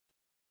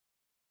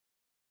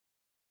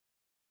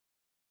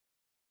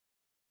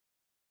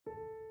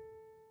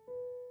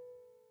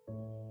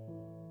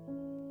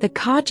The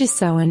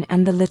Kajisoan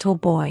and the Little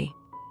Boy.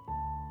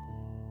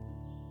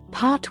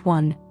 Part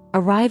 1.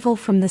 Arrival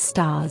from the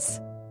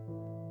Stars.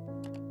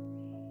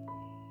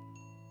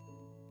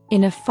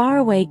 In a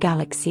faraway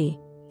galaxy,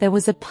 there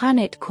was a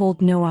planet called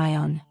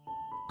Nuion.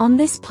 On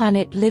this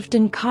planet lived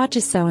an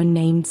Kajisoan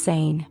named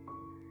Zane.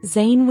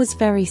 Zane was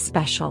very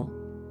special.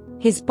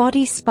 His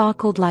body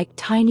sparkled like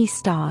tiny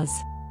stars,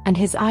 and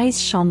his eyes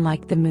shone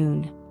like the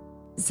moon.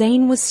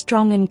 Zane was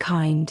strong and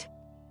kind.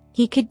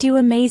 He could do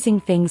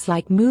amazing things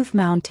like move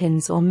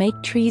mountains or make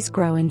trees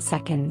grow in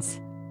seconds.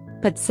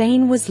 But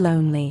Zane was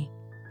lonely.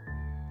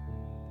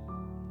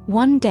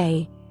 One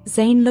day,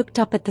 Zane looked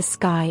up at the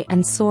sky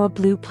and saw a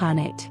blue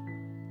planet.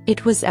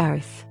 It was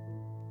Earth.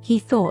 He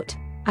thought,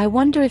 I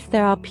wonder if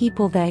there are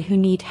people there who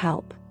need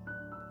help.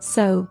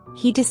 So,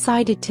 he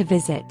decided to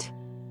visit.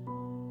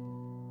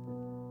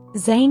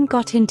 Zane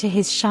got into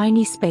his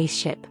shiny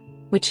spaceship,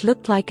 which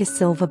looked like a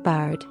silver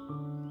bird.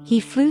 He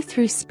flew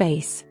through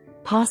space,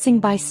 passing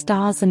by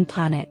stars and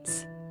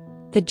planets.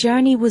 The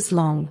journey was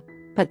long,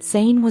 but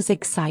Zane was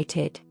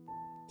excited.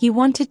 He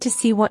wanted to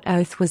see what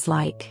Earth was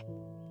like.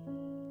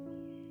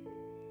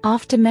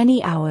 After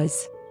many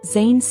hours,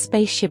 Zane's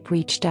spaceship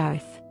reached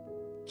Earth.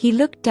 He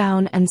looked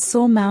down and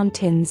saw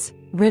mountains,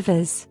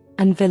 rivers,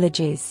 and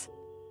villages.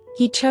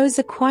 He chose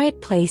a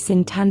quiet place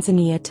in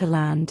Tanzania to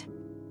land.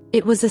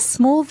 It was a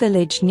small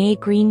village near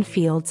green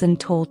fields and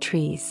tall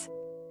trees.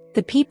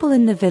 The people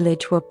in the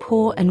village were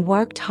poor and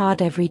worked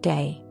hard every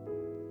day.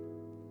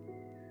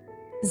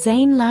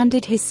 Zane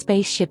landed his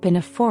spaceship in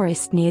a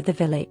forest near the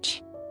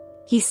village.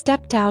 He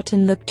stepped out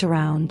and looked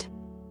around.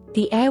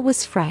 The air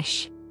was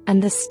fresh,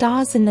 and the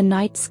stars in the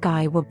night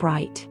sky were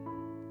bright.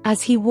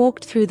 As he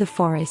walked through the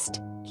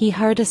forest, he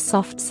heard a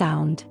soft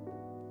sound.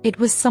 It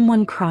was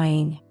someone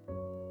crying.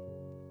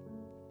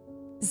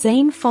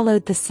 Zane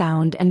followed the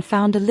sound and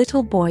found a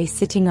little boy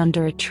sitting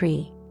under a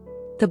tree.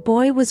 The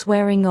boy was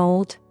wearing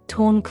old,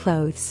 torn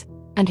clothes,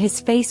 and his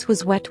face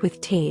was wet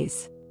with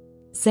tears.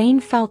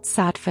 Zane felt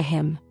sad for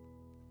him.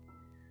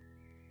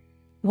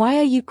 "Why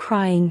are you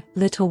crying,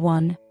 little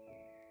one?"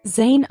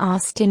 Zane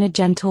asked in a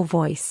gentle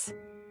voice.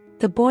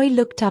 The boy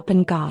looked up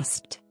and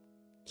gasped.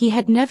 He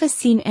had never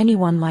seen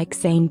anyone like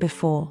Zane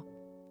before.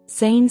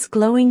 Zane's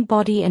glowing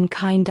body and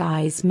kind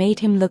eyes made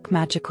him look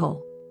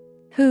magical.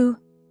 Who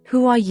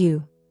are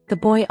you?" the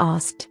boy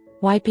asked,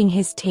 wiping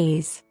his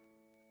tears.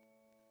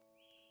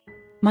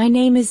 "My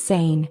name is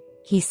Zane,"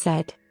 he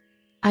said.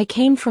 "I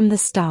came from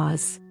the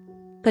stars.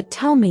 But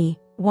tell me,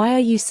 why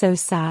are you so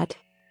sad?"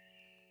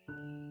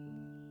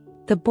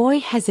 The boy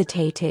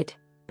hesitated,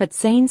 but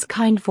Zane's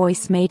kind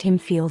voice made him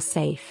feel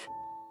safe.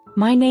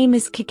 "My name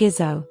is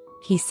Kigizo,"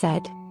 he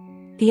said.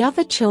 "The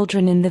other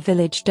children in the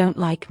village don't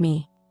like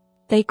me.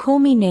 They call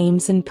me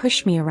names and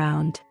push me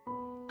around.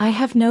 I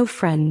have no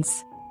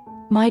friends.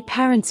 My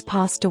parents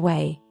passed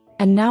away,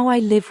 and now I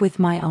live with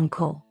my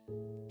uncle.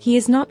 He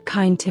is not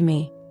kind to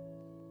me."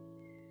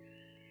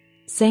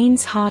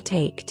 Zane's heart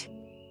ached.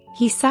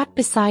 He sat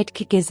beside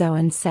Kigizo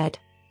and said,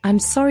 "I'm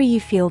sorry you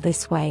feel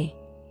this way.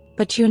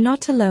 But you're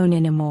not alone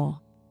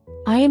anymore.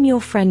 I am your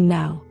friend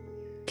now."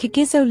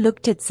 Kigizo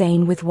looked at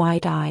Zane with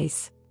wide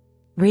eyes.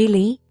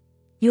 "Really?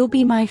 You'll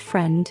be my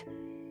friend?"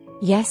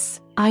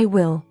 "Yes, I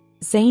will,"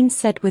 Zane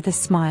said with a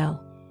smile.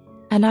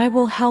 "And I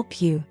will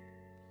help you."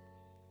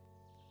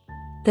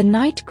 The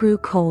night grew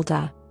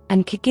colder,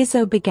 and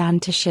Kigizo began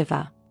to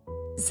shiver.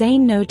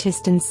 Zane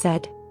noticed and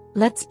said,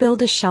 "Let's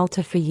build a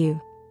shelter for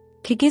you."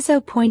 Kigizo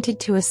pointed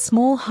to a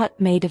small hut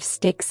made of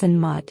sticks and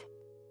mud.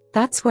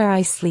 "That's where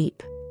I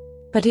sleep.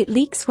 But it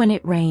leaks when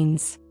it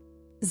rains."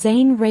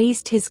 Zane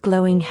raised his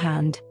glowing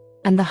hand,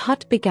 and the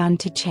hut began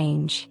to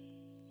change.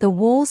 The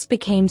walls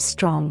became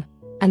strong,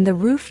 and the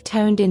roof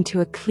turned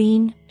into a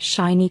clean,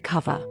 shiny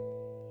cover.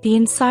 The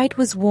inside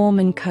was warm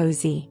and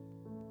cozy.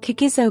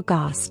 Kigizo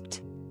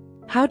gasped.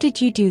 "How did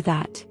you do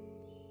that?"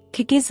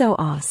 Kigizo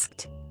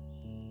asked.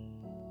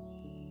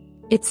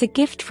 "It's a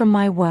gift from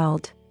my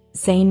world,"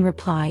 Zane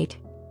replied.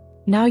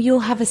 "Now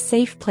you'll have a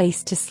safe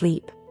place to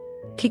sleep."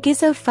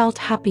 Kigizo felt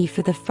happy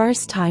for the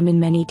first time in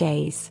many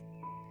days.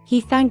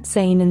 He thanked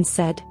Zane and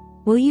said,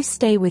 "Will you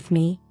stay with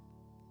me?"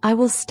 "I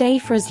will stay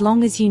for as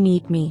long as you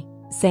need me,"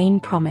 Zane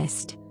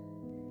promised.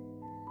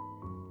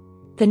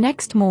 The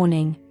next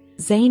morning,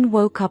 Zane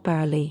woke up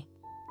early.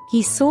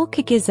 He saw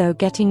Kigizo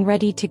getting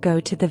ready to go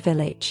to the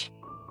village.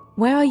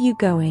 "Where are you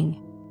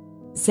going?"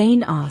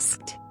 Zane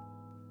asked.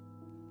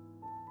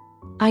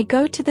 "I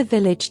go to the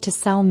village to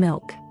sell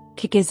milk,"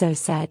 Kigizo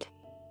said.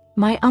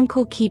 "My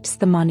uncle keeps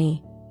the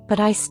money, but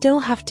I still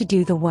have to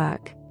do the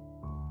work."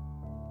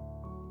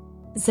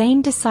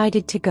 Zane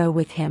decided to go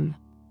with him.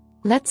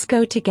 "Let's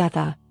go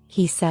together,"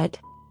 he said.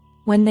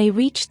 When they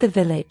reached the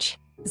village,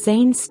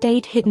 Zane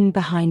stayed hidden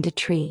behind a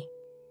tree.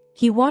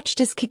 He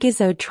watched as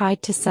Kigizo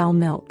tried to sell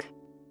milk.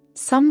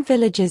 Some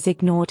villagers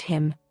ignored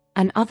him,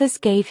 and others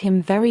gave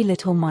him very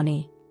little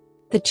money.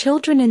 The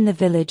children in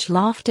the village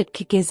laughed at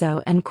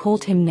Kigizo and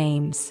called him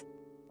names.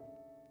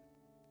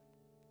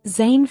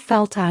 Zane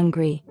felt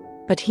angry,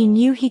 but he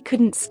knew he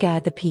couldn't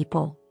scare the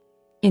people.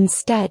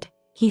 Instead,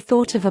 he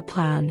thought of a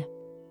plan.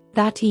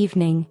 That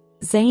evening,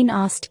 Zane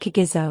asked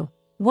Kigizo,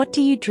 "What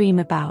do you dream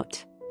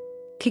about?"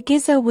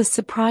 Kigizo was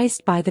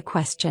surprised by the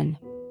question.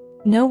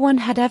 No one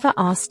had ever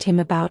asked him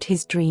about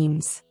his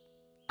dreams.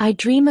 "I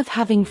dream of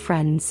having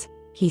friends,"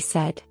 he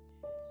said.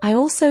 "I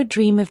also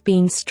dream of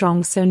being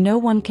strong so no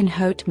one can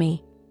hurt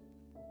me."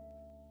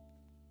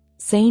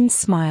 Zane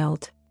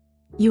smiled.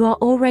 "You are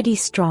already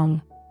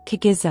strong,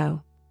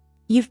 Kigizo.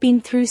 You've been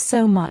through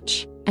so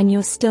much, and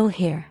you're still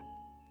here.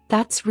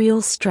 That's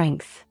real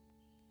strength.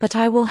 But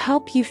I will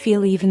help you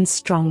feel even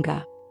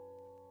stronger."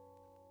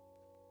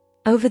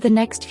 Over the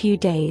next few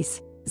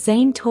days,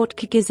 Zane taught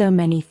Kigizo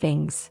many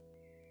things.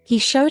 He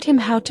showed him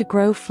how to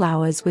grow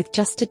flowers with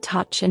just a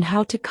touch and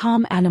how to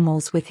calm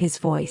animals with his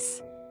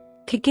voice.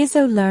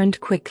 Kigizo learned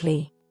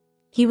quickly.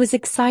 He was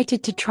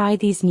excited to try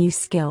these new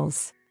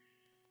skills.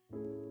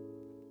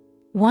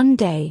 One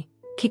day,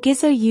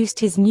 Kigizo used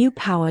his new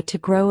power to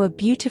grow a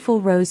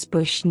beautiful rose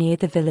bush near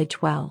the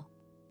village well.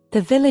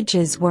 The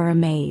villagers were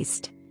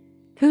amazed.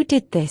 "Who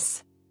did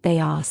this?" they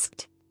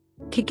asked.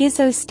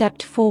 Kigizo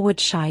stepped forward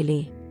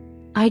shyly.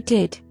 "I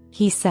did,"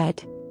 he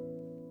said.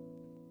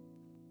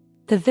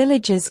 The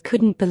villagers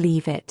couldn't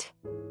believe it.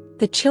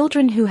 The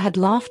children who had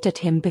laughed at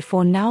him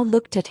before now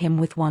looked at him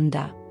with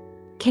wonder.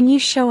 "Can you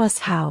show us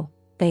how?"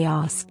 they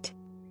asked.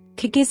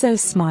 Kigizo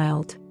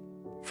smiled.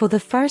 For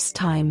the first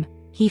time,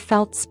 he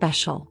felt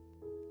special.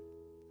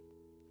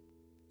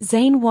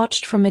 Zane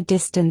watched from a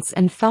distance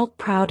and felt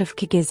proud of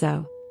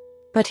Kigizo.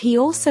 But he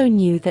also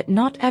knew that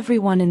not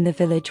everyone in the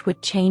village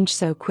would change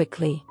so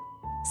quickly.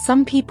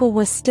 Some people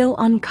were still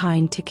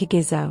unkind to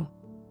Kigizo.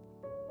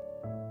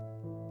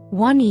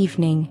 One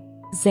evening,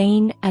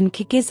 Zane and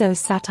Kigizo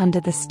sat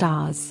under the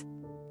stars.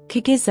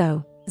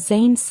 "Kigizo,"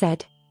 Zane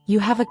said, "you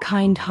have a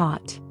kind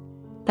heart.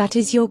 That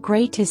is your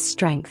greatest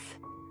strength.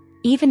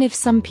 Even if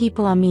some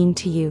people are mean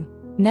to you,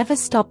 never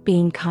stop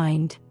being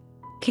kind."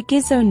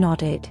 Kigizo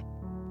nodded.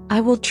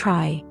 "I will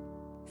try.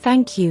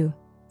 Thank you,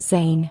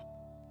 Zane."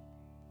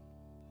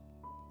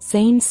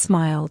 Zane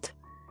smiled.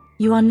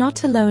 "You are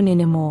not alone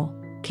anymore,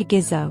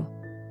 Kigizo.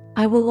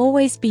 I will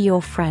always be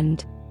your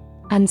friend."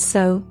 And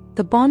so,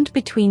 the bond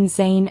between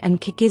Zane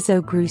and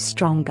Kigizo grew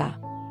stronger.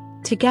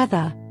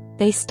 Together,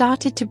 they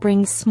started to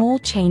bring small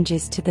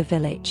changes to the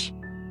village.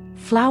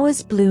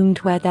 Flowers bloomed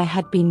where there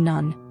had been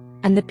none,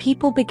 and the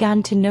people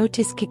began to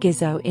notice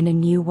Kigizo in a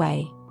new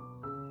way.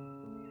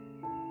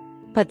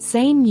 But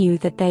Zane knew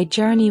that their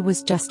journey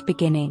was just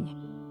beginning.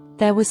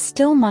 There was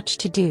still much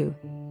to do,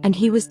 and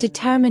he was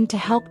determined to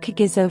help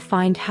Kigizo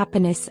find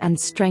happiness and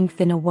strength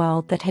in a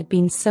world that had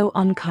been so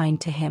unkind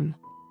to him.